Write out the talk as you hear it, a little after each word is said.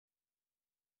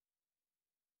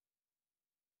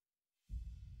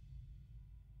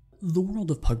The world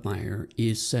of Pugmire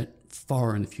is set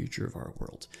far in the future of our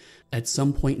world. At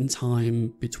some point in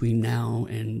time between now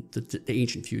and the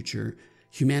ancient future,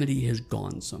 humanity has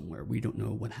gone somewhere. We don't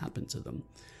know what happened to them.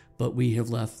 But we have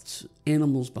left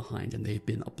animals behind, and they've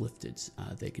been uplifted.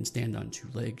 They can stand on two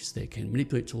legs, they can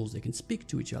manipulate tools, they can speak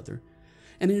to each other.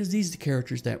 And it is these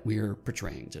characters that we are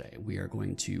portraying today. We are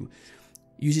going to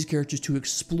use these characters to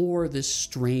explore this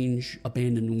strange,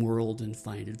 abandoned world and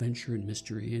find adventure and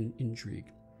mystery and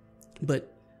intrigue.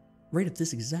 But right at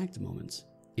this exact moment,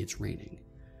 it's raining.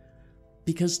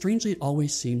 Because strangely, it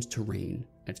always seems to rain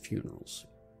at funerals.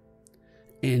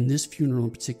 And this funeral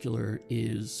in particular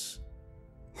is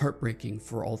heartbreaking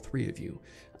for all three of you.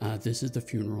 This is the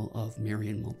funeral of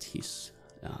Marion Maltese.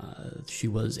 She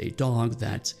was a dog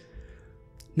that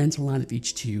meant a lot of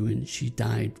each to you, and she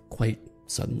died quite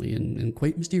suddenly and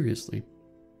quite mysteriously.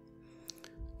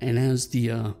 And as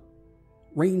the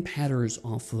rain patters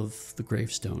off of the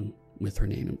gravestone with her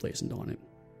name emblazoned on it,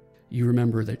 you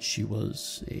remember that she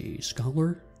was a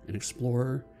scholar, an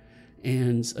explorer,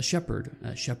 and a shepherd.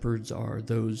 Shepherds are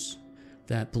those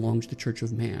that belong to the Church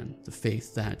of Man, the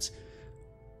faith that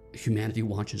humanity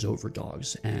watches over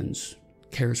dogs and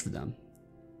cares for them.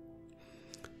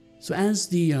 So as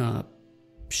the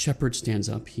shepherd stands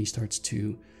up, he starts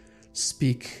to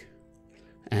speak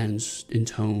and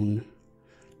intone,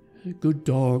 "Good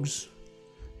dogs,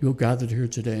 you're gathered here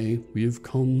today. We have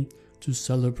come to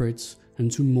celebrate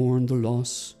and to mourn the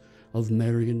loss of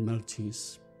Marion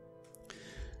Maltese."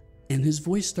 And his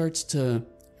voice starts to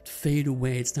fade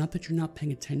away. It's not that you're not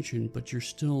paying attention, but you're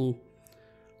still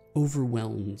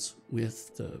overwhelmed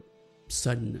with the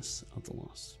suddenness of the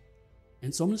loss.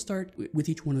 And so I'm going to start with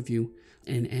each one of you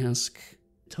and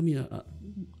tell me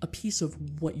a piece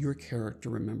of what your character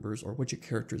remembers or what your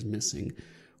character is missing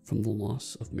from the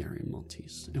loss of Marion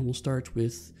Maltese. And we'll start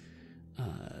with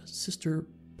Sister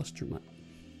Bustermutt.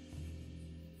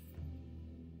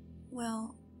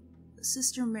 Well,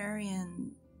 Sister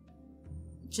Marion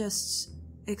just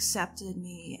accepted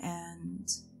me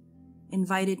and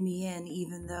invited me in,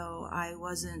 even though I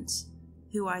wasn't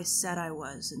who I said I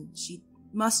was, and she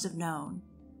must have known.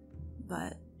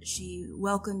 But she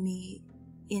welcomed me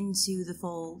into the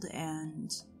fold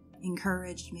and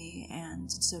encouraged me,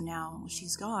 and so now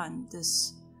she's gone.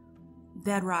 This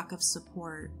bedrock of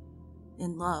support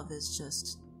and love is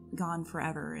just gone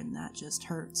forever, and that just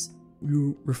hurts.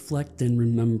 You reflect and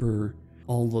remember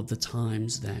all of the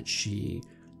times that she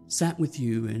sat with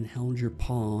you and held your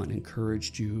paw and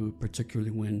encouraged you,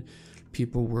 particularly when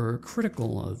people were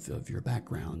critical of your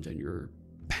background and your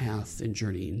path and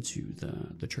journey into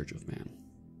the Church of Man.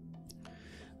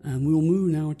 We will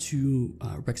move now to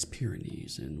Rex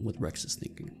Pyrenees and what Rex is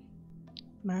thinking.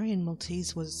 Marion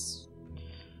Maltese was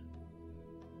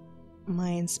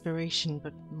my inspiration,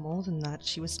 but more than that,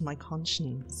 she was my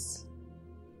conscience.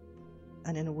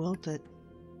 And in a world that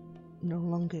no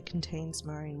longer contains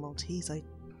Marion Maltese, I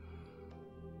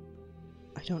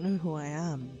don't know who I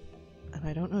am, and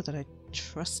I don't know that I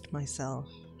trust myself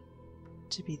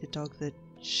to be the dog that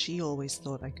she always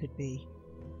thought I could be.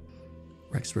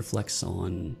 Rex reflects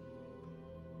on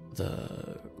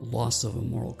the loss of a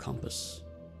moral compass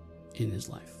in his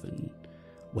life and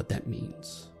what that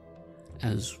means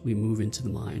as we move into the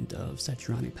mind of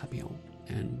Satriani Papillon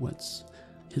and what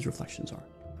his reflections are.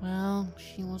 Well,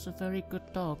 she was a very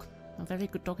good dog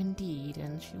indeed,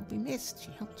 and she'll be missed.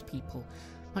 She helped people,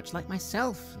 much like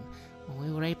myself, and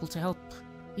we were able to help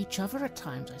each other at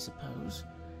times, I suppose.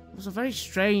 It was a very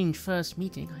strange first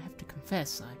meeting, I have to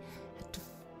confess. I had to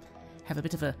have a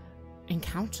bit of an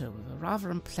encounter with a rather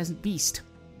unpleasant beast.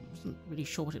 I wasn't really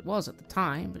sure what it was at the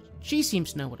time, but she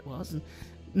seems to know what it was and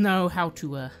know how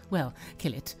to,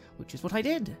 kill it, which is what I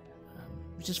did.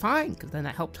 Which is fine, because then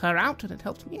that helped her out and it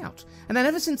helped me out. And then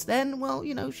ever since then, well,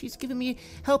 she's given me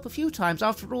help a few times.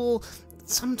 After all,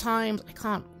 sometimes I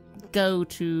can't go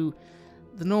to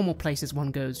the normal places one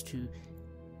goes to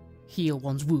heal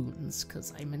one's wounds,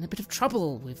 because I'm in a bit of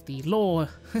trouble with the law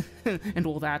and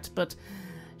all that, but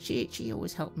she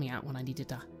always helped me out when I needed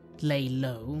to lay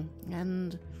low,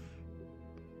 and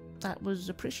that was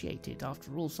appreciated.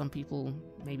 After all, some people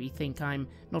maybe think I'm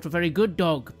not a very good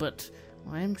dog, but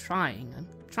I'm trying.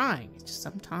 It's just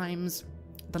sometimes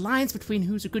the lines between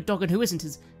who's a good dog and who isn't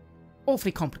is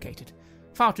awfully complicated.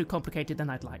 Far too complicated than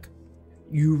I'd like.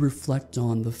 You reflect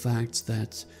on the fact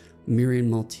that Marion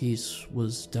Maltese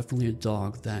was definitely a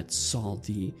dog that saw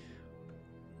the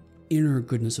inner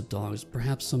goodness of dogs,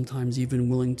 perhaps sometimes even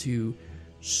willing to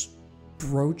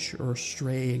broach or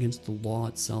stray against the law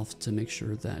itself to make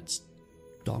sure that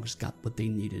dogs got what they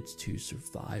needed to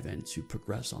survive and to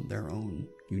progress on their own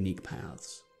unique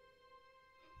paths.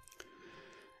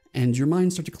 And your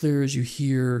mind starts to clear as you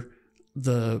hear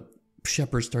the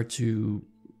shepherd start to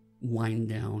wind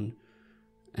down,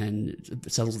 and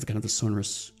it settles with kind of a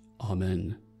sonorous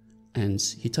amen. And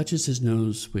he touches his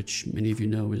nose, which many of you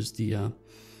know is the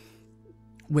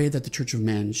way that the Church of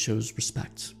Man shows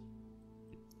respect.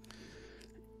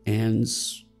 And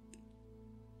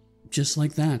just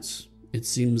like that, it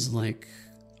seems like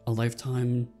a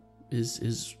lifetime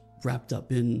is wrapped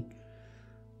up in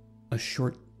a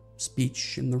short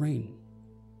speech in the rain.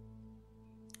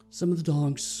 Some of the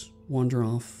dogs wander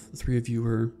off. The three of you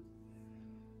are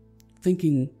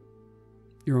thinking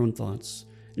your own thoughts.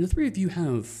 And the three of you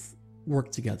have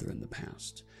worked together in the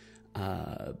past.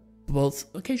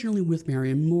 Both occasionally with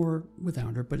Marion, more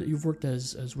without her, but you've worked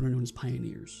as what are known as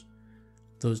pioneers.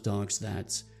 Those dogs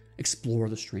that explore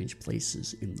the strange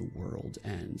places in the world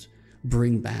and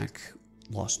bring back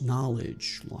lost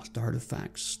knowledge, lost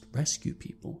artifacts, rescue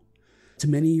people. To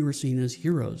many, you are seen as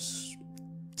heroes.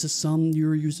 To some, you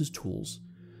are used as tools.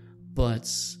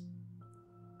 But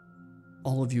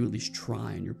all of you at least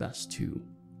try your best to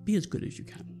be as good as you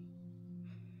can.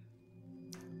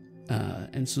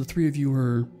 And so the three of you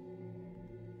are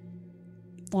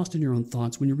lost in your own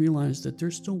thoughts when you realize that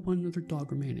there's still one other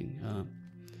dog remaining. A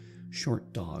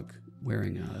short dog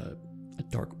wearing a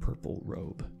dark purple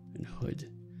robe and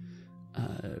hood.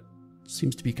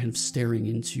 Seems to be kind of staring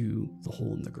into the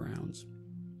hole in the ground.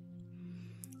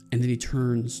 And then he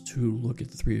turns to look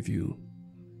at the three of you,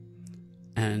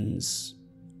 and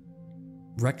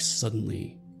Rex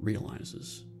suddenly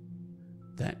realizes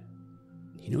that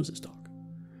he knows this dog.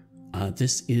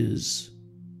 This is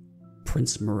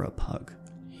Prince Murrah Pug.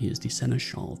 He is the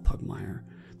seneschal of Pugmire,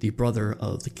 the brother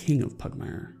of the king of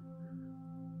Pugmire.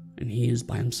 And he is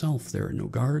by himself. There are no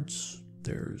guards.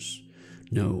 There's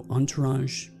no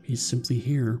entourage. He's simply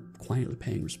here, quietly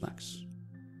paying respects.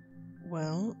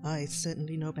 Well, I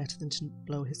certainly know better than to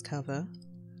blow his cover.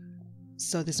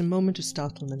 So there's a moment of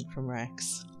startlement from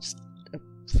Rex. Just a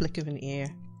flick of an ear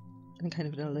and kind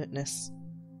of an alertness.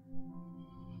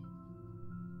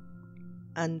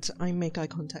 And I make eye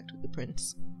contact with the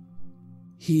prince.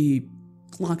 He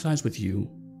locks eyes with you,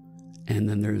 and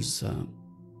then there's a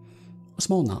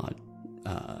small nod,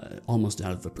 almost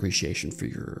out of appreciation for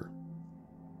your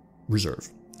reserve.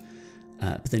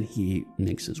 But then he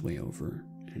makes his way over,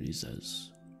 and he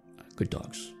says, "Good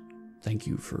dogs. Thank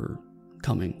you for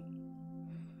coming.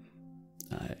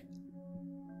 I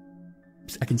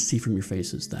can see from your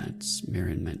faces that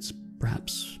Marion meant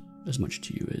perhaps as much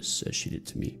to you as she did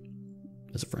to me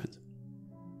as a friend.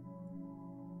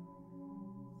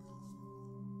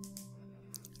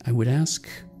 I would ask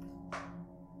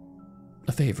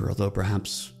a favor, although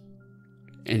perhaps,"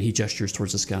 and he gestures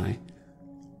towards the sky,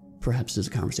 "perhaps this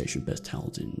conversation best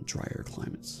held in drier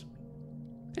climates."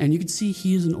 And you can see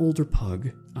he is an older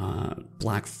pug.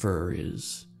 Black fur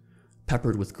is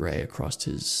peppered with gray across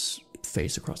his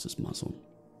face, across his muzzle.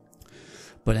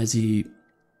 But as he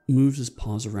moves his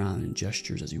paws around and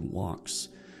gestures as he walks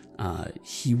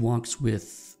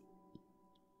with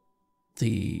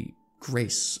the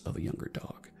grace of a younger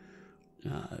dog.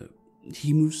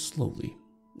 He moves slowly.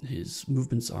 His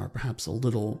movements are perhaps a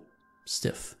little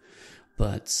stiff,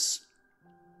 but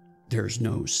there's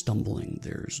no stumbling,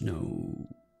 there's no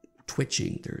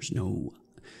twitching, there's no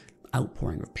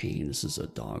outpouring of pain. This is a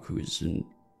dog who is in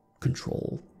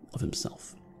control of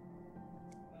himself.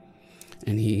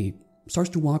 And he starts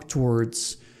to walk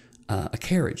towards a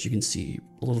carriage you can see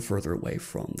a little further away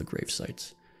from the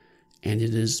gravesite. And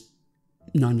it is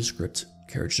nondescript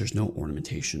carriage. There's no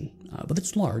ornamentation, but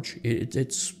it's large.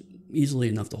 It's easily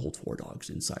enough to hold 4 dogs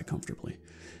inside comfortably.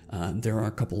 There are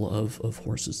a couple of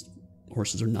horses.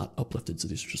 Horses are not uplifted, so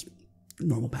these are just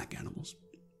normal pack animals.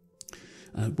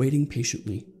 Waiting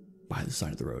patiently by the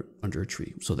side of the road under a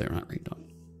tree so they're not rained on.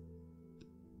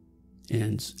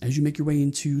 And as you make your way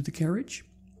into the carriage,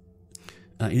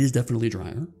 it is definitely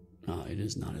drier. It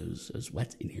is not as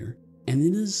wet in here. And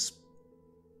it is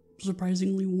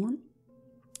surprisingly warm,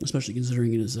 especially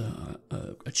considering it is a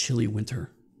chilly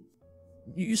winter.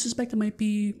 You suspect it might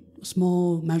be a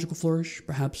small magical flourish,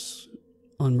 perhaps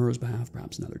on Murrah's behalf,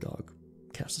 perhaps another dog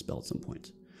cast a spell at some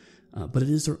point. But it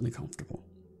is certainly comfortable.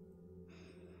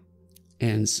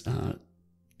 And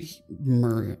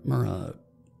Murrah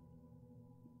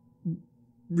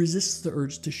resists the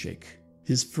urge to shake.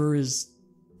 His fur is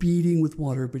beading with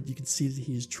water, but you can see that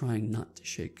he is trying not to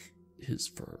shake his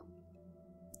fur.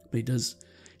 But he does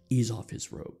ease off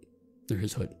his robe, or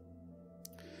his hood.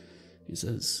 He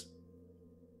says,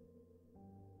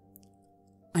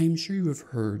 "I am sure you have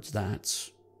heard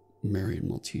that Marion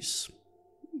Maltese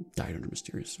died under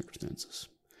mysterious circumstances.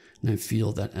 And I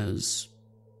feel that as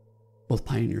both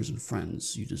pioneers and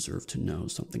friends, you deserve to know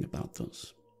something about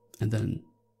those. And then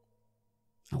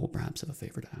I will perhaps have a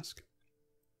favor to ask.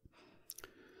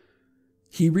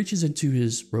 He reaches into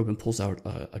his robe and pulls out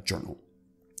a journal,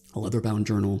 a leather-bound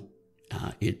journal.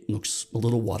 It looks a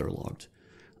little waterlogged,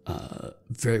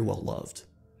 very well loved.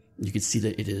 You can see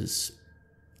that it is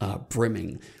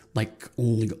brimming like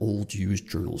only old used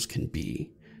journals can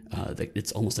be.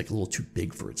 It's almost like a little too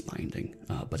big for its binding,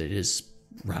 but it is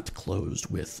wrapped closed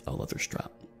with a leather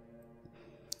strap.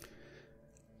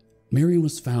 Marion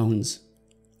was found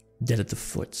dead at the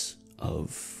foot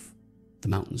of the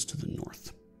mountains to the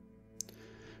north.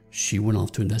 She went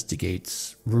off to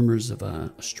investigate rumors of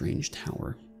a strange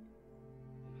tower.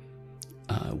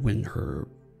 When her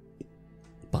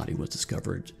body was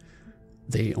discovered,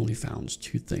 they only found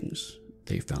two things.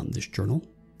 They found this journal,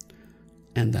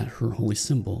 and that her holy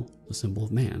symbol, the symbol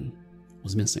of man,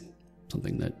 was missing,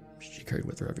 something that she carried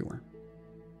with her everywhere.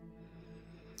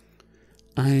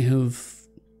 I have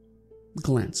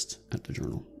glanced at the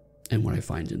journal, and what I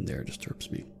find in there disturbs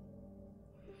me.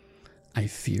 I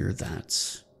fear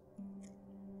that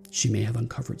she may have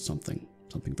uncovered something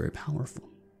very powerful.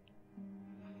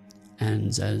 And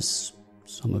as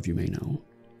some of you may know,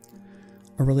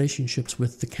 our relationships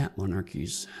with the cat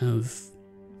monarchies have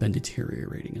been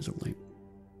deteriorating as of late.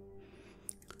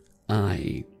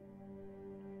 I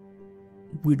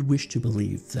would wish to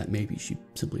believe that maybe she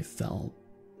simply fell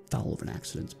foul of an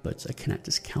accident, but I cannot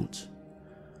discount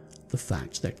the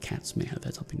fact that cats may have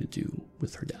had something to do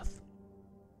with her death.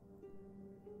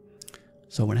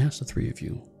 So I would ask the three of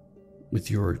you, with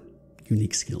your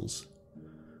unique skills,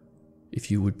 if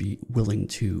you would be willing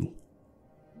to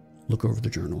look over the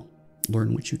journal,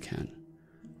 learn what you can,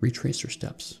 retrace her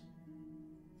steps,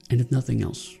 and if nothing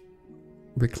else,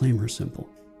 reclaim her symbol.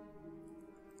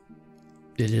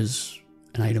 It is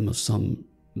an item of some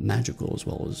magical as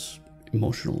well as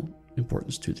emotional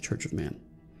importance to the Church of Man,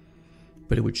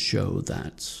 but it would show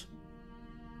that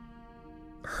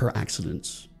her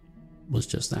accident was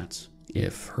just that.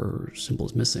 If her symbol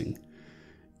is missing,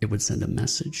 it would send a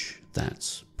message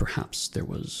that perhaps there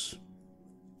was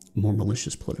more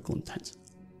malicious political intent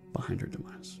behind her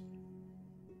demise.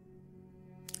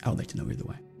 I would like to know either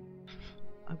way.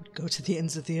 I would go to the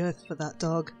ends of the earth for that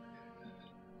dog.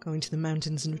 Going to the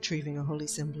mountains and retrieving a holy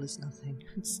symbol is nothing.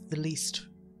 It's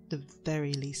the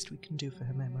very least we can do for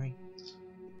her memory.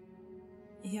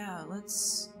 Yeah,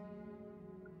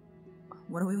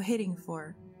 what are we waiting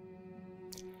for?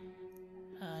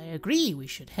 I agree, we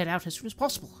should head out as soon as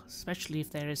possible, especially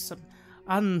if there is some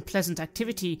unpleasant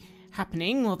activity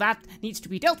happening. Well, that needs to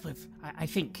be dealt with, I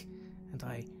think. And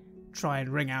I try and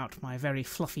wring out my very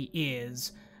fluffy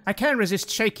ears. I can resist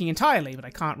shaking entirely, but I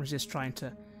can't resist trying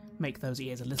to make those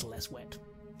ears a little less wet.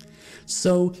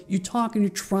 So you talk and you're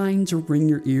trying to wring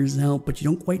your ears out, but you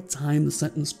don't quite time the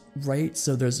sentence right.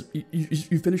 So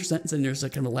you finish your sentence and there's a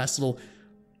kind of last little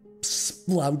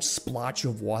loud splotch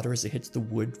of water as it hits the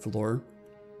wood floor.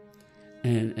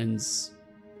 And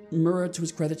Murrah, to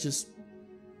his credit, just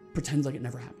pretends like it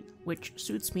never happened. Which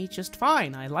suits me just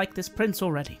fine. I like this prince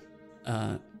already.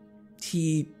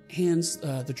 He hands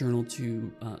the journal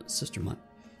to Sister Mutt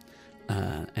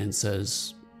and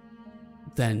says,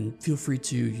 then feel free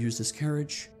to use this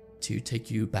carriage to take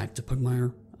you back to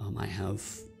Pugmire. I have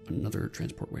another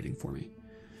transport waiting for me.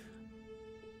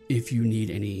 If you need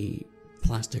any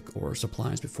plastic or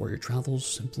supplies before your travels,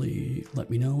 simply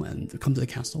let me know and come to the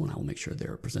castle and I will make sure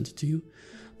they're presented to you.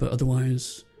 But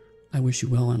otherwise, I wish you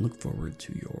well and look forward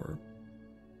to your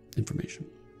information.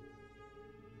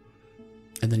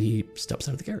 And then he steps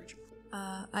out of the carriage.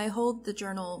 I hold the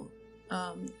journal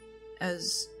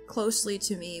as closely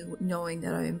to me, knowing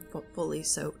that I am fully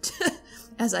soaked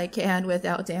as I can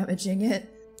without damaging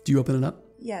it. Do you open it up?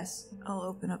 Yes. I'll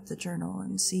open up the journal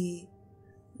and see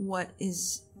what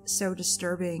is so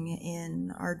disturbing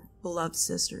in our beloved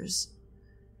sister's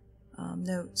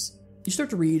notes. You start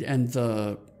to read, and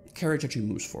the carriage actually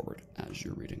moves forward as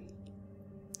you're reading.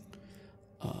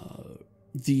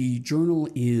 The journal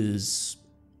is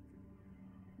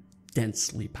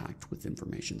densely packed with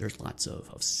information. There's lots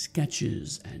of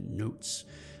sketches and notes.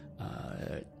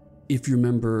 If you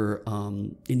remember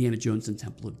Indiana Jones and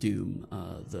Temple of Doom,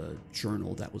 the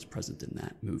journal that was present in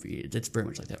that movie, it's very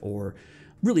much like that. Or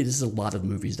really, this is a lot of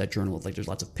movies, that journal, like there's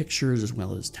lots of pictures as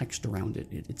well as text around it.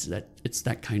 It's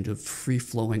that kind of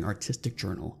free-flowing artistic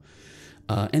journal.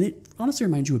 And it honestly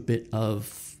reminds you a bit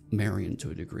of Marion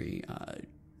to a degree.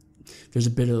 There's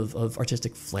a bit of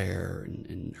artistic flair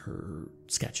in her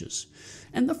sketches.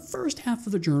 And the first half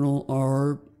of the journal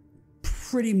are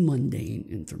pretty mundane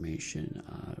information.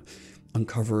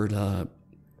 Uncovered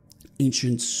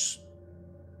ancient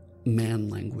man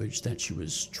language that she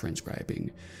was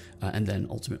transcribing and then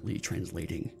ultimately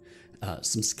translating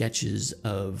some sketches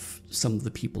of some of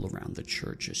the people around the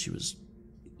church as she was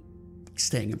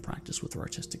staying in practice with her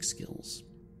artistic skills.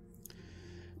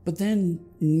 But then,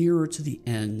 nearer to the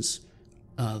end,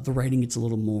 the writing gets a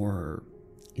little more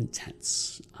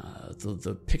intense.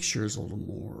 The picture is a little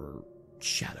more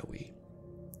shadowy.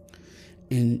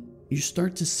 And you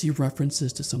start to see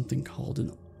references to something called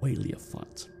an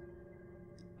Oliphant.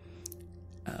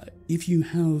 If you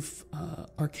have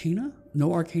Arcana,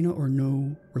 no Arcana or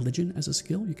no religion as a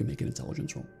skill, you can make an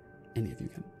intelligence roll. Any of you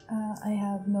can. I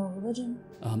have no religion.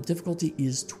 Difficulty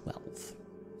is 12.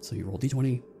 So you roll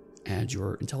d20, add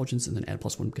your intelligence, and then add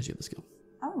 +1 because you have the skill.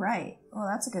 All right. Well,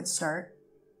 that's a good start.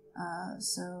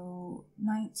 So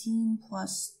 19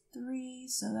 plus 3,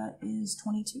 so that is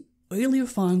 22.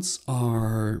 Oliphants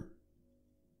are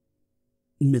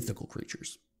mythical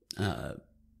creatures.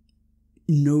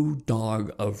 No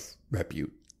dog of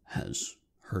repute has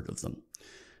heard of them.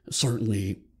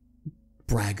 Certainly,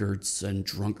 braggarts and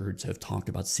drunkards have talked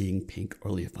about seeing pink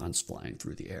Oliphants flying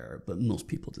through the air, but most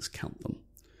people discount them.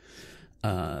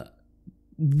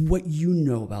 What you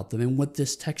know about them and what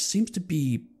this text seems to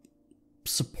be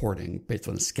supporting, based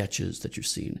on the sketches that you've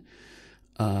seen,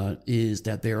 is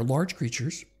that they are large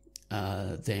creatures.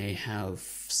 They have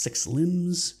 6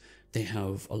 limbs. They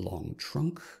have a long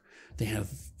trunk. They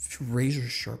have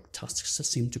razor-sharp tusks that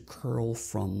seem to curl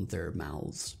from their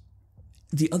mouths.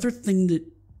 The other thing that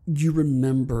you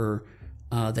remember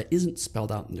that isn't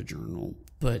spelled out in the journal,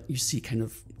 but you see kind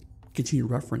of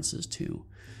continued references to,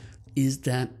 is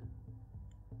that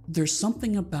there's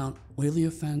something about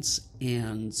Oliphants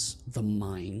and the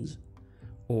mind,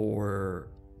 or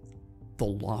the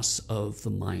loss of the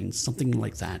mind, something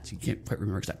like that. You can't quite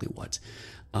remember exactly what.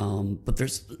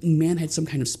 But man had some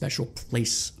kind of special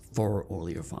place for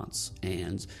Oliphants,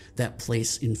 and that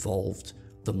place involved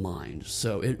the mind.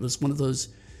 So it was one of those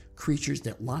creatures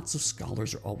that lots of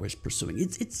scholars are always pursuing.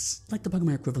 It's like the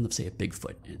Pugmire equivalent of, say, a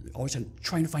Bigfoot. Always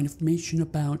trying to find information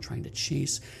about, trying to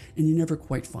chase, and you never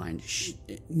quite find.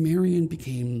 Marion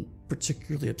became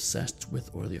particularly obsessed with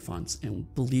Oliphants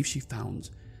and believed she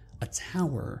found a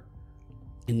tower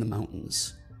in the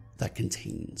mountains that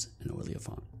contains an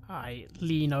Oliphant. I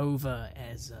lean over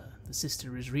as the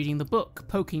sister is reading the book,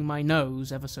 poking my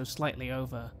nose ever so slightly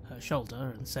over her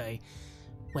shoulder, and say,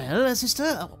 "Well,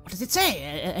 sister, what does it say?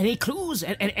 Any clues?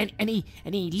 Any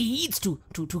leads to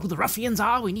who the ruffians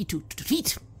are we need to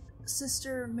treat?"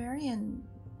 Sister Marion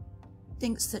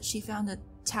thinks that she found a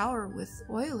tower with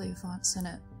Oliphants in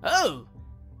it. Oh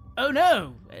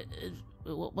no!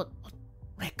 What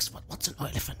Rex? What's an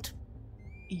Oliphant?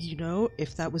 You know,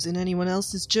 if that was in anyone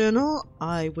else's journal,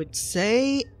 I would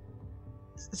say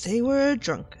they were a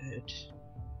drunkard.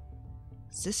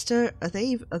 Sister, are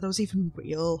those even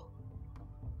real?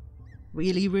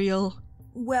 Really real?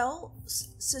 Well,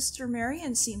 Sister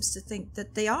Marion seems to think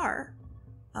that they are.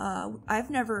 I've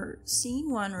never seen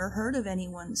one or heard of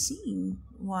anyone seeing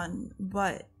one,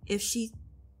 but if she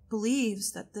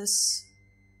believes that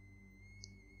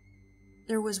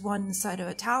there was one inside of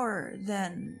a tower,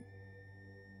 then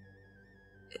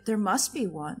there must be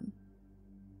one.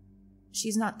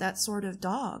 She's not that sort of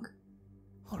dog.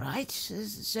 All right, so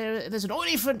there's an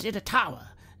Oliphant in a tower.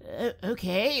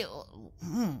 Okay.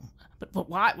 But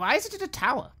why is it in a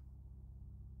tower?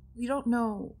 We don't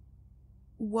know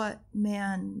what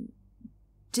man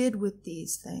did with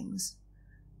these things,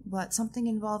 but something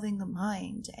involving the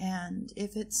mind, and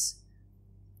if it's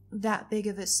that big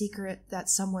of a secret that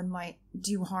someone might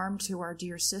do harm to our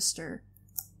dear sister,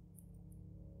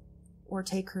 or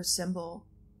take her symbol,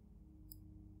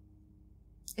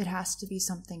 it has to be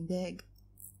something big.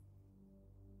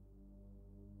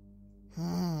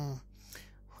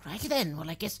 Right then. Well,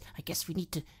 I guess we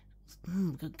need to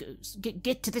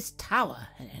get to this tower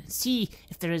and see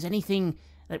if there is anything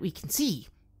that we can see.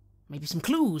 Maybe some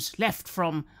clues left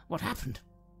from what happened.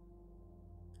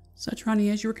 Satrani,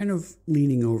 as you were kind of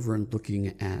leaning over and looking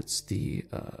at the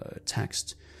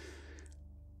text,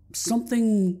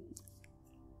 something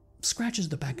scratches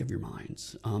the back of your mind.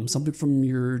 Something from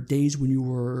your days when you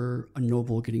were a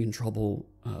noble getting in trouble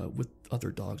with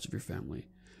other dogs of your family.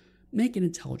 Make an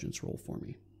intelligence roll for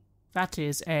me. That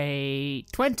is a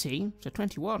 20, so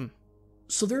 21.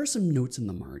 So there are some notes in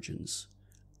the margins,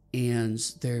 and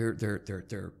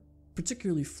they're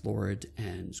particularly florid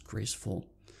and graceful.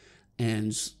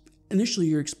 And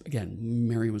initially, again,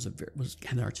 Mary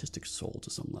had an artistic soul to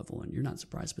some level, and you're not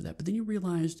surprised by that. But then you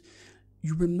realized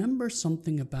you remember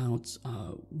something about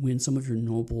when some of your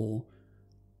noble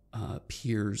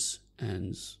peers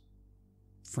and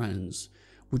friends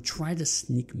would try to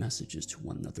sneak messages to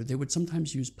one another. They would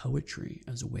sometimes use poetry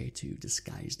as a way to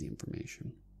disguise the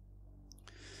information.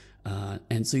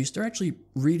 And so you start actually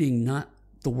reading not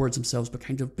the words themselves, but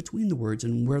kind of between the words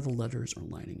and where the letters are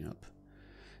lining up.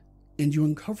 And you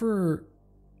uncover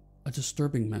a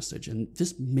disturbing message, and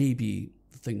this may be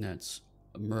the thing that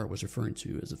Myrrh was referring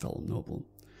to as a fellow noble.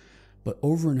 But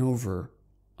over and over,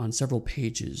 on several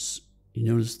pages, you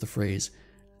notice the phrase,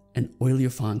 "An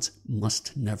Oliphant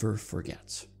must never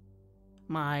forget."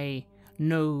 My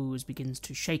nose begins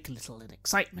to shake a little in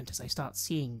excitement as I start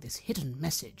seeing this hidden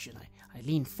message, and I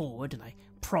lean forward and I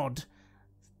prod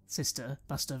Sister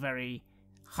Buster very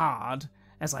hard,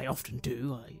 as I often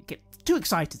do. I get too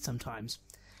excited sometimes.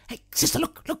 "Hey, sister,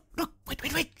 look, wait,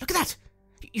 look at that!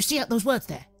 You see those words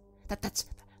there? That's...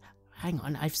 Hang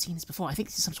on, I've seen this before. I think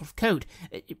this is some sort of code.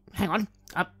 Hang on.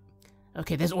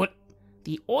 Okay, there's...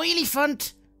 The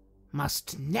Oliphant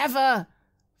must never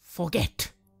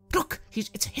forget. Look,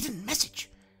 it's a hidden message.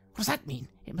 What does that mean?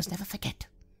 It must never forget.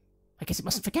 I guess it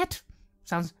mustn't forget.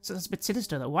 Sounds a bit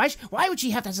sinister, though. Why would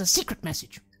she have that as a secret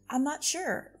message? I'm not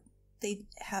sure.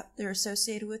 They're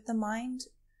associated with the mind.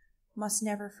 Must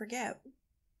never forget.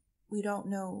 We don't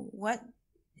know what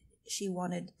she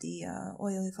wanted the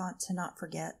Oliphant to not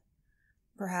forget.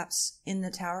 Perhaps in the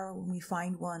tower, when we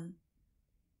find one,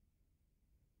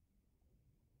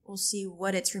 we'll see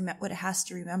what it has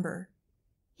to remember.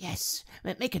 Yes,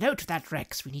 make a note of that,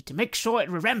 Rex. We need to make sure it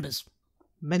remembers.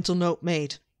 Mental note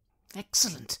made.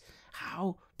 Excellent.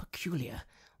 How peculiar.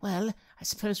 Well, I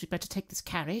suppose we'd better take this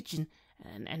carriage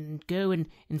and go and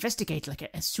investigate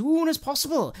as soon as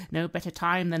possible. No better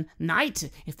time than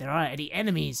night. If there are any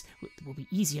enemies, it will be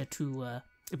easier it'll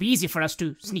be easier for us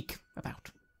to sneak about.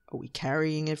 Are we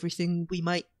carrying everything we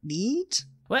might need?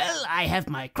 Well, I have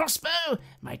my crossbow,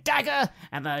 my dagger,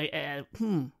 and I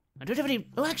don't have any...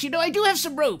 Oh, actually, no, I do have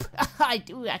some rope. I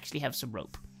do actually have some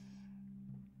rope.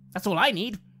 That's all I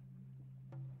need.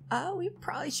 We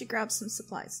probably should grab some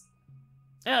supplies.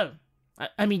 Oh,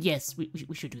 I mean, yes, we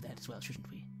should do that as well,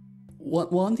 shouldn't we?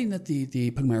 One thing that the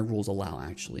Pugmire rules allow,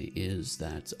 actually, is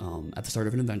that at the start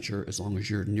of an adventure, as long as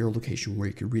you're near a location where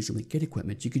you could reasonably get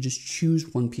equipment, you could just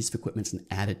choose one piece of equipment and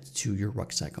add it to your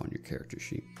rucksack on your character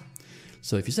sheet.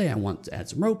 So if you say, I want to add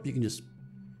some rope, you can just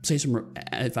say some rope.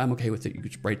 If I'm okay with it, you can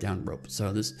just write down rope.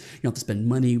 So this, you don't have to spend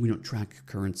money. We don't track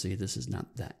currency. This is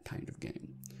not that kind of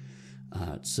game.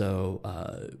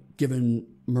 Given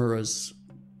Murrah's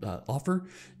offer,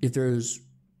 if there's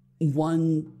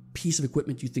one piece of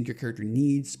equipment you think your character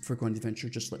needs for going to the adventure,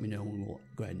 just let me know and we'll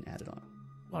go ahead and add it on.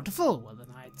 Wonderful. Well, then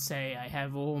I'd say I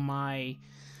have all my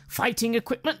fighting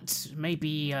equipment,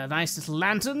 maybe a nice little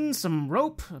lantern, some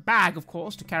rope, a bag, of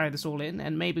course, to carry this all in,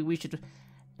 and maybe we should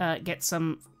get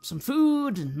some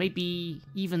food and maybe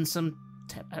even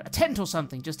a tent or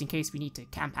something, just in case we need to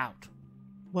camp out.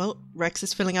 Well, Rex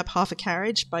is filling up half a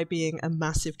carriage by being a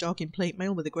massive dog in plate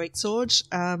mail with a greatsword.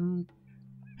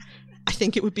 I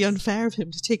think it would be unfair of him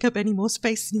to take up any more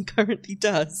space than he currently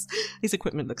does. His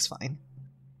equipment looks fine.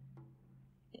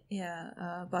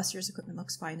 Yeah, Buster's equipment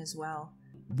looks fine as well.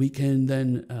 We can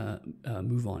then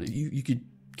move on. You could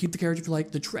keep the carriage if you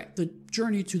like. The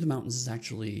journey to the mountains is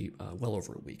actually well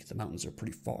over a week. The mountains are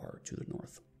pretty far to the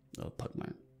north of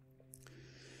Pugmire.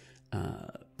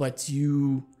 But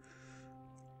you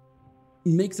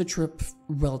make the trip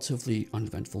relatively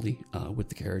uneventfully with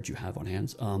the carriage you have on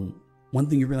hand. One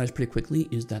thing you realize pretty quickly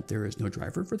is that there is no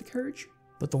driver for the carriage,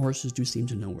 but the horses do seem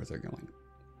to know where they're going.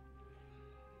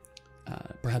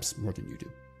 Perhaps more than you do.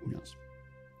 Who knows?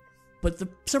 But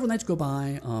several nights go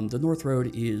by. The North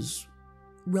Road is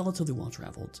relatively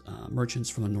well-traveled. Merchants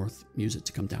from the north use it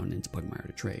to come down into Pugmire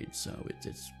to trade, so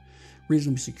it's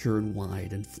reasonably secure and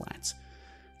wide and flat.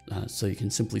 So you can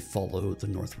simply follow the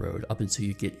North Road up until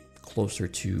you get closer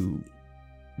to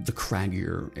the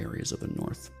craggier areas of the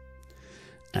north.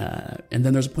 And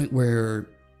then there's a point where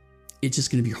it's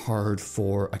just going to be hard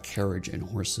for a carriage and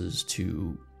horses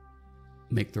to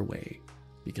make their way,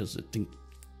 because I think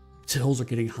hills are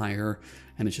getting higher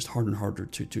and it's just harder and harder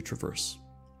to traverse.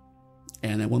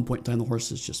 And at one point in time, the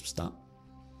horses just stop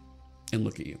and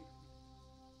look at you.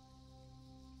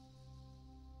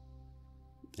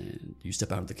 And you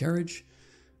step out of the carriage,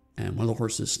 and one of the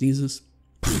horses sneezes,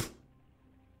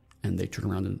 and they turn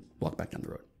around and walk back down the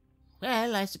road.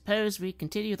 Well, I suppose we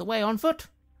continue the way on foot.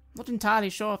 Not entirely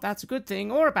sure if that's a good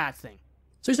thing or a bad thing.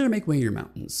 So you start to make way in your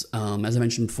mountains. As I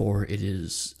mentioned before, it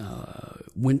is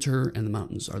winter, and the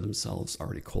mountains are themselves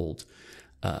already cold.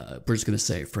 We're just going to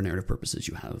say, for narrative purposes,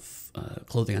 you have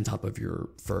clothing on top of your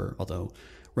fur, although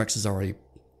Rex is already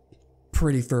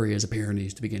pretty furry as a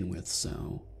Pyrenees to begin with,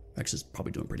 so Rex is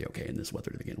probably doing pretty okay in this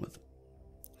weather to begin with.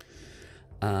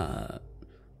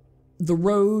 The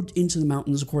road into the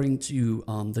mountains, according to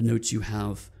the notes you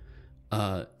have,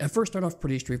 at first start off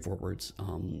pretty straightforward.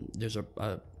 There's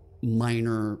a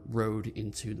minor road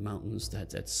into the mountains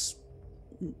that's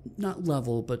not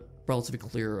level, but relatively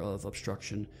clear of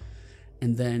obstruction.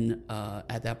 And then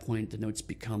at that point, the notes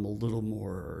become a little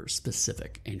more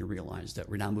specific, and you realize that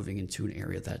we're now moving into an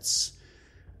area that's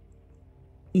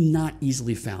not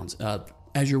easily found.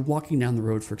 As you're walking down the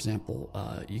road, for example,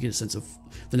 you get a sense of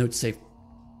the notes say,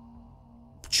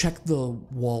 check the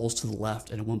walls to the left,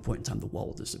 and at one point in time, the wall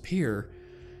will disappear,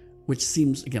 which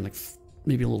seems, again, like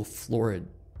maybe a little florid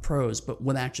prose, but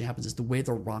what actually happens is the way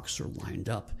the rocks are lined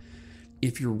up,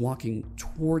 if you're walking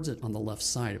towards it on the left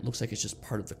side, it looks like it's just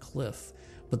part of the cliff,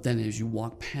 but then as you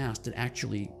walk past, it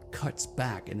actually cuts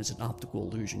back, and it's an optical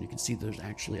illusion. You can see there's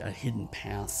actually a hidden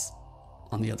path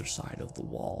on the other side of the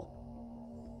wall.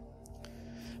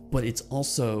 But it's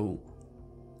also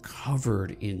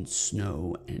covered in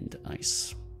snow and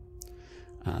ice.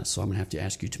 So I'm going to have to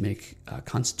ask you to make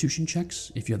constitution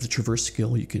checks. If you have the traverse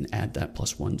skill, you can add that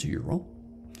 +1 to your roll.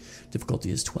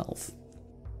 Difficulty is 12.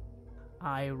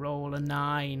 I roll a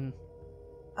 9.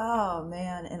 Oh,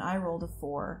 man, and I rolled a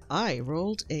 4. I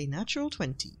rolled a natural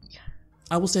 20.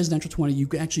 I will say as a natural 20, you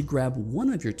can actually grab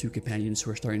one of your two companions who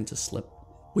are starting to slip.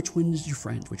 Which one is your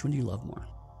friend? Which one do you love more?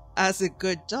 As a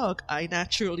good dog, I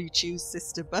naturally choose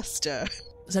Sister Buster.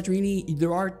 Satterini,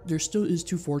 there still is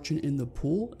 2 fortune in the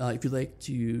pool. If you'd like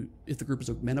to, if the group is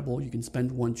amenable, you can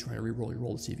spend 1 to try to reroll your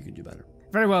roll to see if you can do better.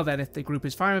 Very well then, if the group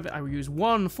is fine with it, I will use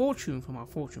 1 fortune from our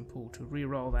fortune pool to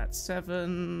reroll that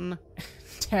 7,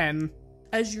 10.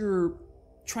 As you're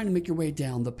trying to make your way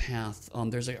down the path,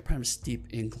 there's a kind of steep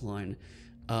incline,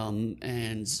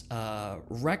 and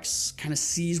Rex kind of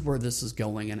sees where this is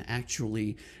going and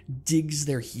actually digs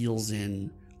their heels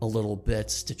in a little bit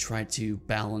to try to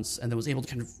balance, and then was able to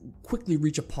kind of quickly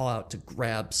reach a paw out to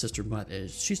grab Sister Mutt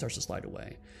as she starts to slide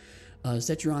away.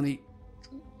 Satriani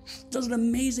does an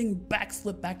amazing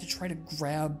backflip back to try to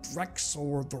grab Rex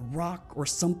or the rock or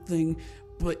something,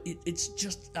 but it's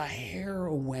just a hair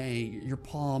away. Your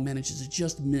paw manages to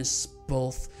just miss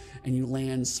both, and you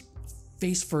land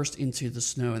face first into the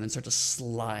snow and then start to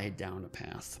slide down a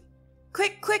path.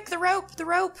 Quick, the rope!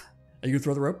 Are you gonna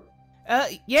throw the rope?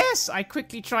 Yes, I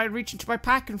quickly try and reach into my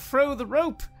pack and throw the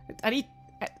rope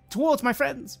towards my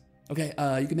friends. Okay,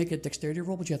 you can make a dexterity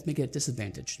roll, but you have to make it at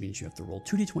disadvantage. Which means you have to roll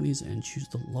 2d20s and choose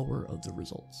the lower of the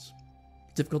results.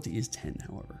 Difficulty is 10,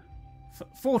 however.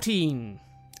 14.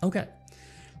 Okay.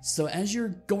 So as you're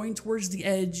going towards the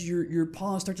edge, your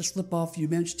paws start to slip off. You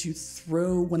manage to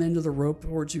throw one end of the rope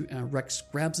towards you. Rex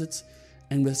grabs it,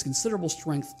 and with considerable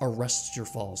strength, arrests your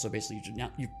fall. So basically,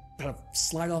 you kind of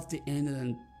slide off the end and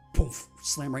then poof,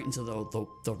 slam right into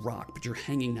the rock. But you're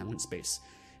hanging now in space,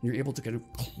 and you're able to kind of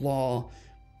claw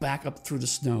back up through the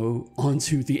snow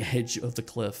onto the edge of the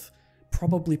cliff,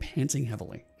 probably panting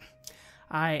heavily.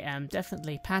 I am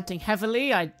definitely panting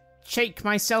heavily. I shake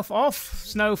myself off,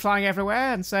 snow flying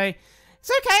everywhere, and say,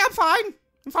 "It's okay, I'm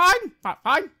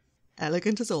fine.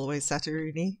 Elegant as always,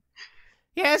 Satterini.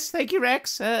 Yes, thank you,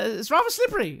 Rex. It's rather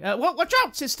slippery. Watch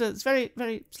out, sister. It's very,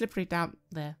 very slippery down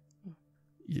there.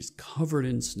 You're just covered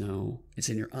in snow. It's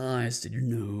in your eyes, it's in your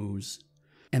nose.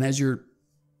 And as you're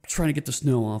trying to get the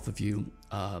snow off of you,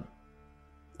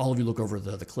 all of you look over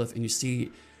the cliff, and you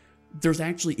see there's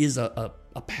actually is a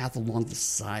path along the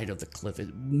side of the cliff.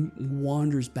 It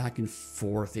wanders back and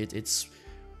forth. It's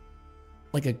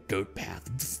like a goat path.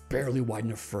 It's barely wide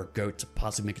enough for a goat to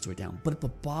possibly make its way down. But at the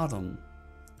bottom,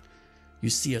 you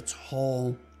see a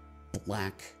tall,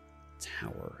 black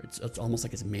tower. It's almost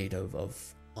like it's made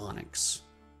of onyx.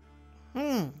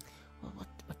 Well,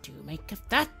 what do you make of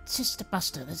that, Sister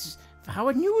Buster? This is how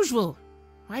unusual.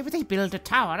 Why would they build a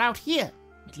tower out here,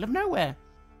 middle of nowhere?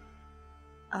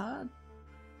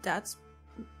 That's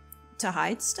to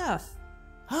hide stuff.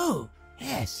 Oh,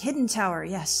 yes. Hidden tower,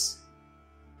 yes.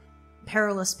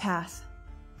 Perilous path.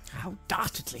 How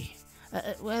dartedly.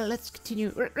 Well, let's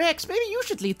continue. Rex, maybe you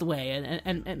should lead the way,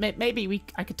 and maybe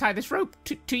I could tie this rope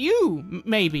to you,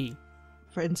 maybe.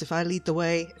 Friends, if I lead the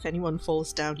way, if anyone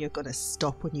falls down, you're gonna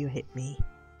stop when you hit me.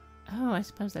 Oh, I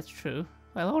suppose that's true.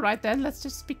 Well, all right then, let's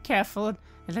just be careful, and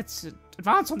let's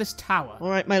advance on this tower. All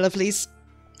right, my lovelies.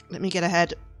 Let me get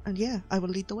ahead, and yeah, I will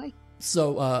lead the way.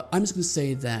 So I'm just going to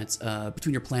say that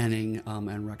between your planning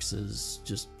and Rex's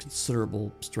just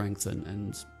considerable strength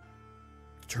and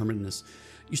determinedness,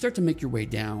 you start to make your way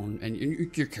down, and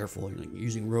you're careful. You're like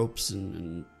using ropes,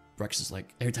 and Rex is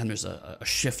like, every time there's a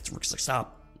shift, Rex is like,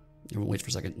 stop. Everyone waits for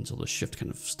a second until the shift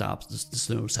kind of stops, the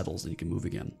snow settles, and you can move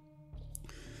again.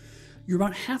 You're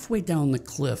about halfway down the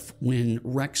cliff when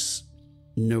Rex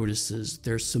notices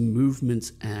there's some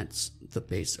movement at the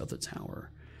base of the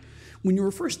tower. When you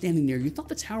were first standing there, you thought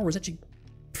the tower was actually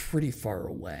pretty far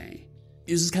away.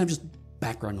 It was kind of just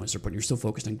background noise, but you're still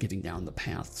focused on getting down the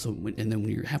path. And then when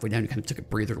you're halfway down, you kind of took a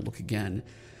breather to look again.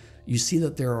 You see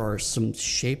that there are some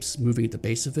shapes moving at the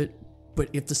base of it, but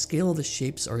if the scale of the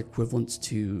shapes are equivalent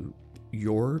to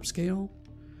your scale,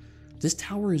 this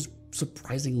tower is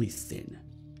surprisingly thin.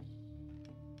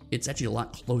 It's actually a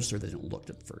lot closer than it looked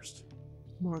at first.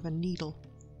 More of a needle.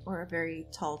 Or a very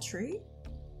tall tree?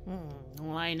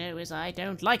 All I know is I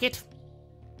don't like it.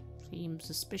 Seems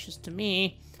suspicious to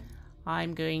me.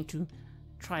 I'm going to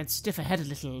try and stiff ahead a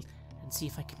little and see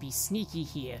if I can be sneaky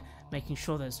here, making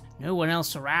sure there's no one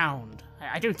else around.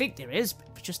 I don't think there is,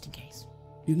 but just in case.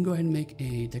 You can go ahead and make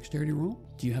a dexterity roll.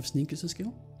 Do you have sneak as a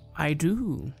skill? I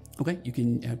do. Okay, you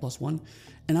can add +1.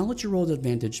 And I'll let you roll at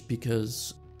advantage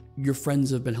because your friends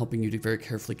have been helping you to very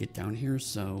carefully get down here,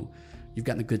 so you've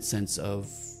gotten a good sense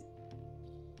of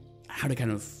how to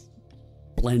kind of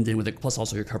blend in with it. Plus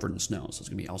also you're covered in snow, so it's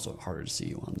going to be also harder to see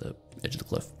you on the edge of the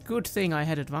cliff. Good thing I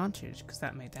had advantage, because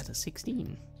that made that a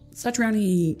 16.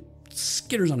 Satriani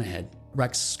skitters on ahead.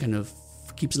 Rex kind of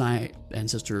keeps an eye, and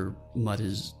Sister Mud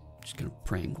is just kind of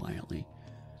praying quietly.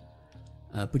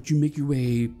 But you make your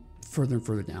way further and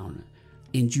further down,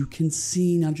 and you can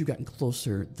see, now that you've gotten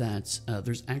closer, that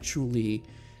there's actually,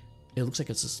 it looks like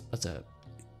it's a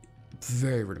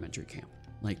very rudimentary camp,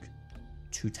 like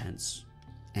 2 tents,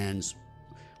 and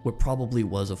what probably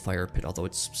was a fire pit, although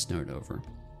it's snowed over.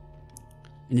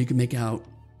 And you can make out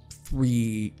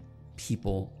 3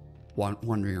 people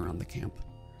wandering around the camp.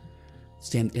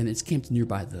 And it's camped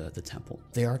nearby the temple.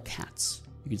 They are cats,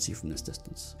 you can see from this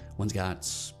distance. One's got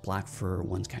black fur,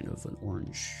 one's kind of an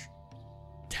orange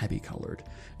tabby colored,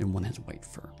 and one has white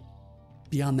fur.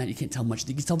 Beyond that, you can't tell much.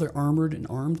 You can tell they're armored and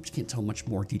armed, but you can't tell much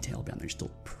more detail beyond. They're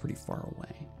still pretty far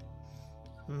away.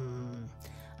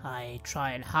 I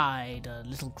try and hide a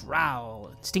little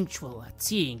growl, instinctual at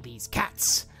seeing these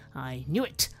cats. I knew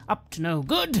it, up to no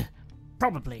good,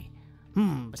 probably.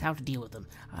 But how to deal with them?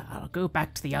 I'll go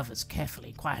back to the others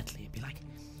carefully, quietly, and be like,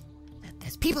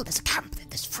 there's people, there's a camp,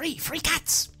 there's free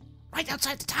cats, right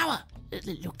outside the tower. It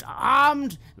looked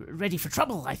armed, ready for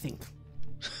trouble, I think.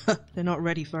 They're not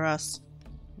ready for us.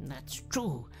 That's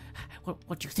true.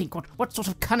 What do you think? What sort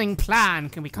of cunning plan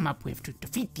can we come up with to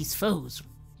defeat these foes?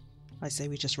 I say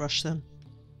we just rush them.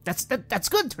 That's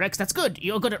good, Rex, that's good.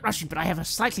 You're good at rushing, but I have a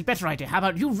slightly better idea. How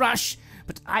about you rush,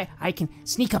 but I can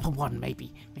sneak up on one,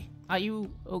 maybe. Are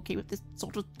you okay with this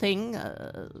sort of thing?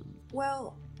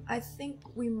 Well, I think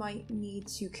we might need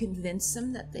to convince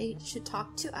them that they should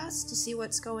talk to us to see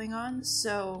what's going on,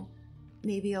 so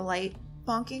maybe a light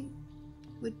bonking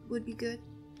would be good.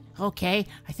 Okay,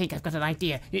 I think I've got an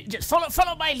idea. Just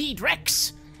follow my lead,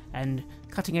 Rex! And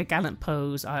cutting a gallant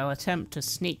pose, I'll attempt to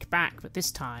sneak back, but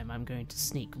this time I'm going to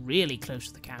sneak really close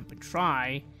to the camp and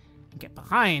try and get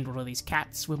behind one of these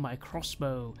cats with my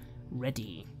crossbow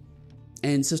ready.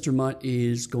 And Sister Mutt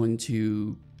is going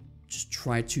to just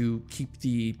try to keep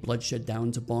the bloodshed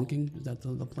down to bonking. Is that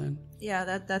the plan?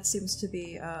 Yeah, that seems to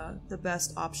be the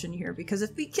best option here, because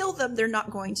if we kill them, they're not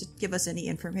going to give us any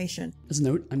information. As a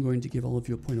note, I'm going to give all of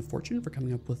you a point of fortune for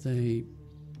coming up with a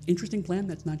interesting plan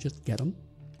that's not just get them,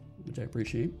 which I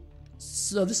appreciate.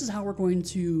 So this is how we're going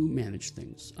to manage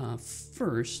things.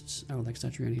 First, I would like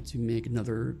Satriani to make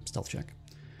another stealth check.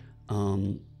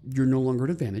 You're no longer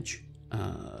at advantage,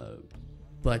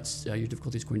 but your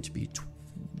difficulty is going to be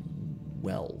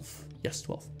 12. Yes,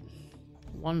 12.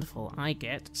 Wonderful. I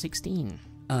get 16.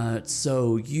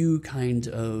 So you kind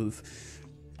of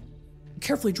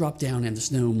carefully drop down, and the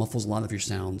snow muffles a lot of your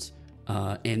sounds.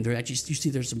 And there actually, you see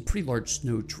there's some pretty large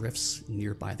snow drifts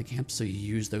nearby the camp, so you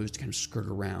use those to kind of skirt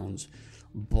around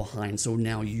behind. So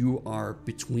now you are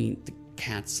between the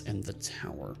cats and the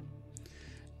tower.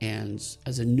 And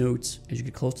as a note, as you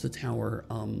get close to the tower,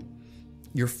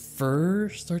 your fur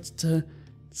starts to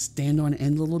stand on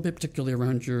end a little bit, particularly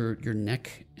around your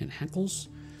neck and hackles.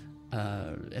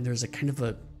 And there's a kind of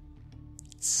a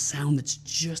sound that's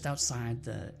just outside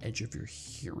the edge of your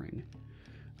hearing.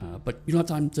 But you don't have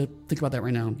time to think about that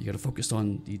right now. You got to focus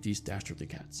on these dastardly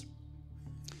cats.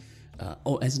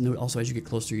 As a note, also, as you get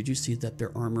closer, you do see that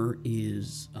their armor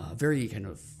is very kind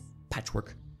of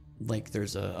patchwork. Like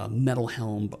there's a metal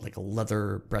helm, but like a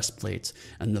leather breastplate.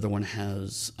 Another one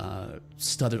has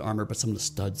studded armor, but some of the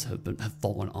studs have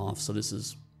fallen off. So this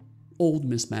is old,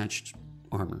 mismatched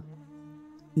armor.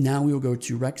 Now we will go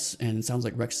to Rex, and it sounds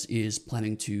like Rex is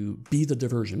planning to be the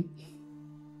diversion.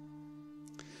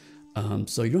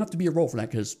 So you don't have to be a roll for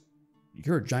that because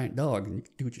you're a giant dog and you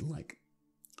can do what you like.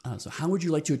 So how would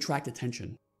you like to attract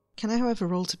attention? Can I, however,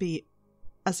 roll to be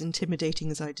as intimidating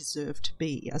as I deserve to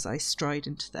be as I stride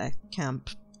into their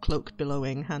camp, cloak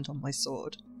billowing, hand on my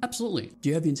sword. Absolutely. Do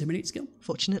you have the Intimidate skill?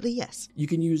 Fortunately, yes. You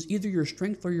can use either your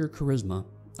Strength or your Charisma,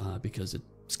 because the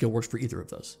skill works for either of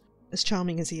those. As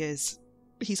charming as he is,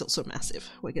 he's also massive.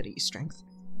 We're going to use Strength.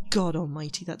 God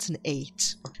almighty, that's an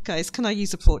 8. Guys, can I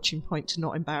use a fortune point to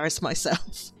not embarrass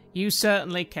myself? You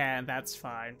certainly can, that's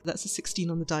fine. That's a 16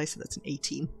 on the dice, so that's an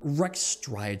 18. Rex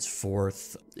strides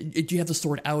forth. Do you have the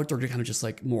sword out, or do you kind of just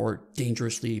like more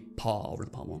dangerously paw over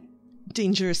the pommel?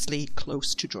 Dangerously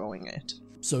close to drawing it.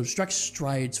 So Rex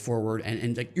strides forward,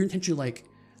 and like you're intentionally like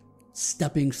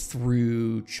stepping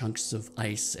through chunks of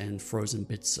ice and frozen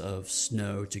bits of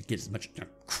snow to get as much,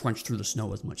 crunch through the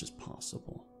snow as much as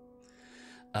possible.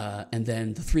 And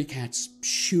then the 3 cats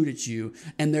shoot at you,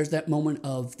 and there's that moment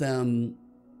of them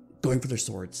going for their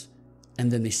swords,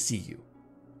 and then they see you.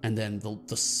 And then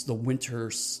the winter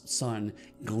sun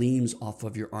gleams off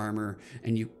of your armor,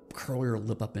 and you curl your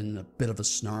lip up in a bit of a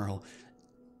snarl.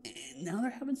 And now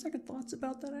they're having second thoughts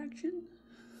about that action.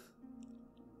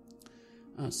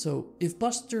 So if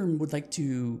Buster would like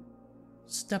to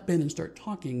step in and start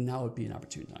talking, now would be an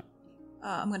opportune time.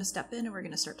 I'm going to step in and we're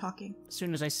going to start talking. As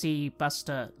soon as I see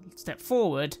Buster step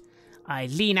forward, I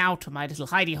lean out of my little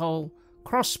hidey hole,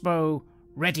 crossbow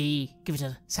ready, give it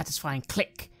a satisfying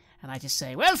click, and I just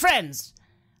say, "Well, friends,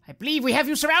 I believe we have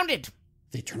you surrounded."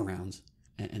 They turn around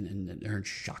and they're in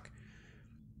shock.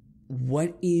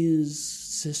 What is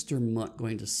Sister Mutt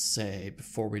going to say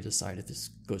before we decide if this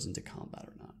goes into combat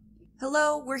or not?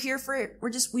 Hello, we're here for it.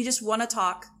 We just want to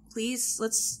talk. Please,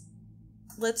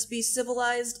 let's be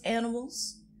civilized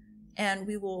animals, and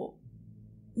we'll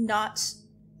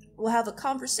have a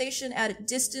conversation at a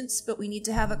distance, but we need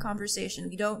to have a conversation.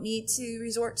 We don't need to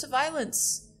resort to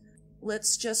violence.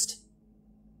 Let's just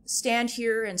stand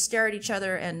here and stare at each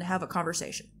other and have a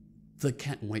conversation. The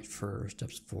cat in white fur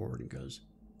steps forward and goes,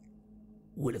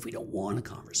 "What if we don't want a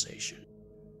conversation?"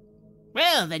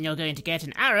 Well, then you're going to get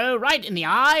an arrow right in the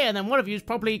eye, and then one of you's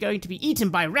probably going to be eaten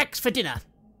by Rex for dinner.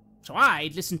 So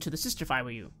I'd listen to the sister if I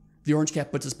were you. The orange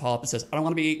cat puts his paw up and says, "I don't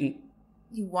want to be eaten."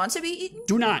 You want to be eaten?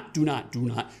 Do not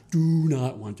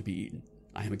want to be eaten.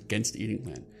 I am against the eating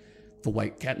plan. The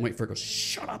white cat in white fur goes,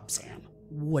 "Shut up, Sam.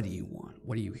 What do you want?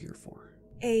 What are you here for?"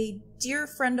 A dear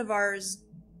friend of ours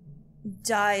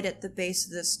died at the base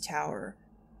of this tower.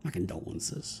 My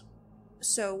condolences.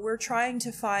 So we're trying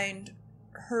to find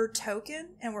her token,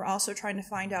 and we're also trying to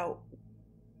find out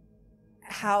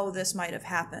how this might have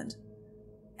happened.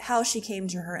 How she came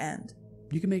to her end.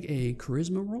 You can make a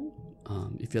charisma roll.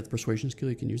 If you have the persuasion skill,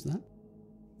 you can use that.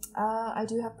 I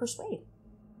do have persuade.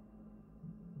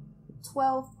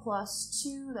 12 plus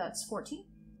 2, that's 14.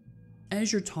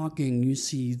 As you're talking, you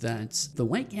see that the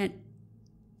white cat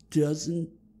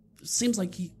seems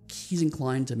like he's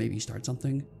inclined to maybe start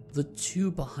something. The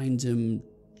 2 behind him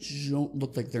don't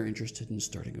look like they're interested in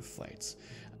starting a fight.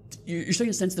 You're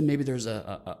starting to sense that maybe there's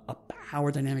a power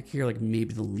dynamic here, like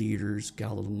maybe the leader's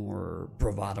got a little more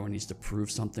bravado and needs to prove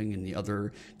something, and the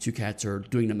other 2 cats are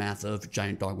doing the math of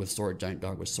giant dog with sword, giant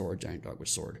dog with sword, giant dog with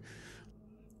sword.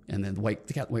 And then the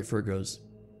cat in white fur goes,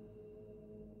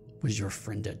 "Was your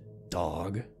friend a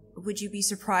dog?" Would you be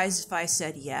surprised if I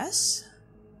said yes?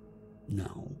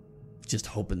 No. Just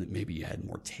hoping that maybe you had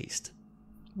more taste.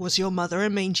 Was your mother a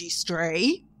mangy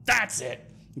stray? That's it!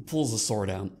 He pulls the sword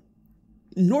out.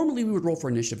 Normally we would roll for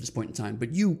initiative at this point in time,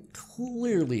 but you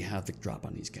clearly have the drop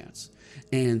on these cats.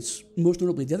 And most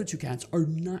notably, the other 2 cats are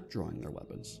not drawing their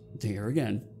weapons. They are,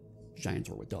 again, giant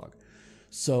sword with dog.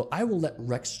 So I will let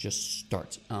Rex just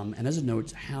start. And as a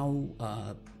note,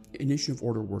 how initiative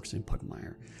order works in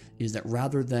Pugmire is that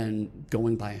rather than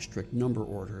going by a strict number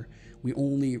order, we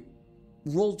only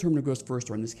roll determine who goes first,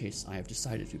 or in this case, I have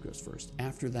decided who goes first.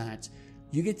 After that,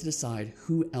 you get to decide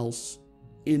who else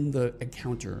in the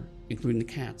encounter, including the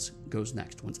cats, goes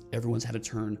next. Once everyone's had a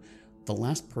turn, the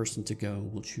last person to go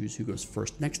will choose who goes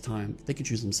first. Next time, they can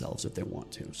choose themselves if they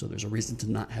want to. So there's a reason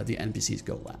to not have the NPCs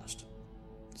go last.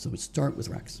 So we start with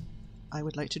Rex. I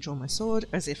would like to draw my sword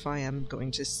as if I am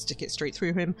going to stick it straight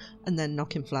through him and then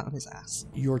knock him flat on his ass.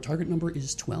 Your target number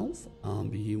is 12.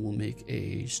 You will make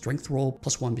a strength roll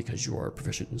 +1 because you are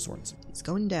proficient in swords. It's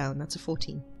going down. That's a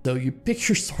 14. So you pick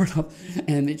your sword up,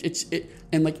 and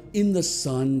and like in the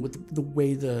sun with the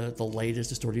way the light is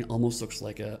distorting, it almost looks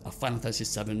like a Final Fantasy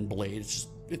VII blade.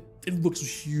 It looks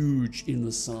huge in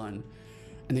the sun,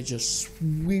 and it just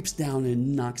sweeps down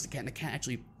and knocks the cat. And the cat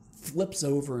actually flips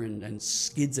over and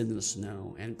skids into the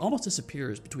snow and almost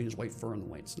disappears between his white fur and the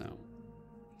white snow.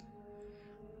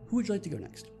 Who would you like to go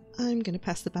next? I'm going to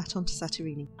pass the bat on to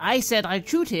Saturini. I said I'd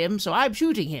shoot him, so I'm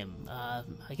shooting him.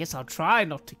 I guess I'll try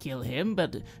not to kill him,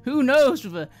 but who knows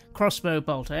with a crossbow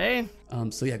bolt, eh?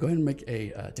 So yeah, go ahead and make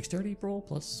a dexterity roll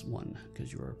 +1,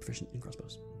 because you are proficient in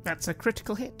crossbows. That's a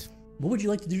critical hit. What would you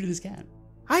like to do to this cat?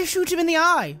 I shoot him in the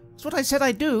eye. That's what I said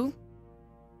I'd do.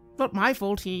 Not my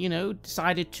fault he,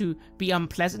 decided to be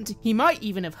unpleasant. He might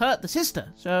even have hurt the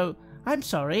sister, so I'm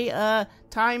sorry.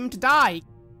 Time to die.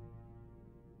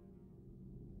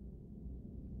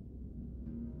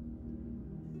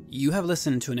 You have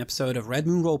listened to an episode of Red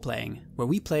Moon Roleplaying, where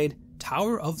we played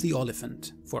Tower of the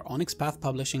Oliphant for Onyx Path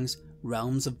Publishing's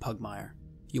Realms of Pugmire.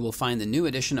 You will find the new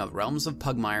edition of Realms of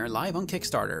Pugmire live on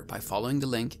Kickstarter by following the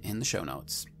link in the show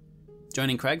notes.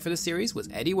 Joining Craig for the series was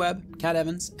Eddy, Webb, Kat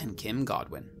Evans, and Kim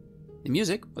Godwin. The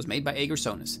music was made by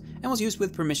Aegersonis and was used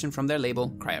with permission from their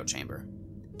label Cryochamber.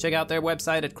 Check out their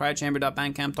website at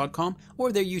cryochamber.bandcamp.com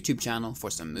or their YouTube channel for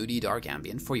some moody dark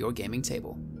ambient for your gaming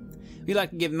table. We'd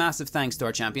like to give massive thanks to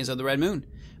our champions of the Red Moon: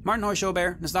 Martin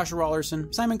Heuschober, Nastasia,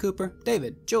 Raulerson, Simon Cooper,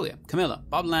 David, Julián, Camilla,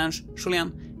 Bob Lange,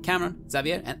 Julián, Cameron,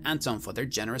 Xabier, and Antxon for their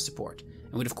generous support.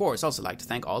 And we'd of course also like to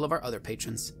thank all of our other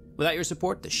patrons. Without your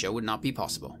support, the show would not be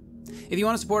possible. If you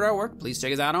want to support our work, please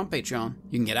check us out on Patreon.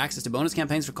 You can get access to bonus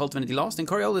campaigns for Cult of Divinity Lost and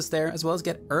Coriolis there, as well as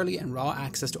get early and raw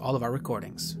access to all of our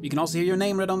recordings. You can also hear your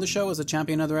name read on the show as a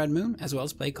champion of the Red Moon, as well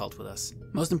as play Cult with us.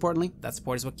 Most importantly, that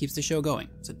support is what keeps the show going,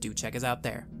 so do check us out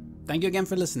there. Thank you again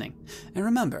for listening, and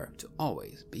remember to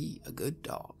always be a good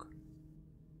dog.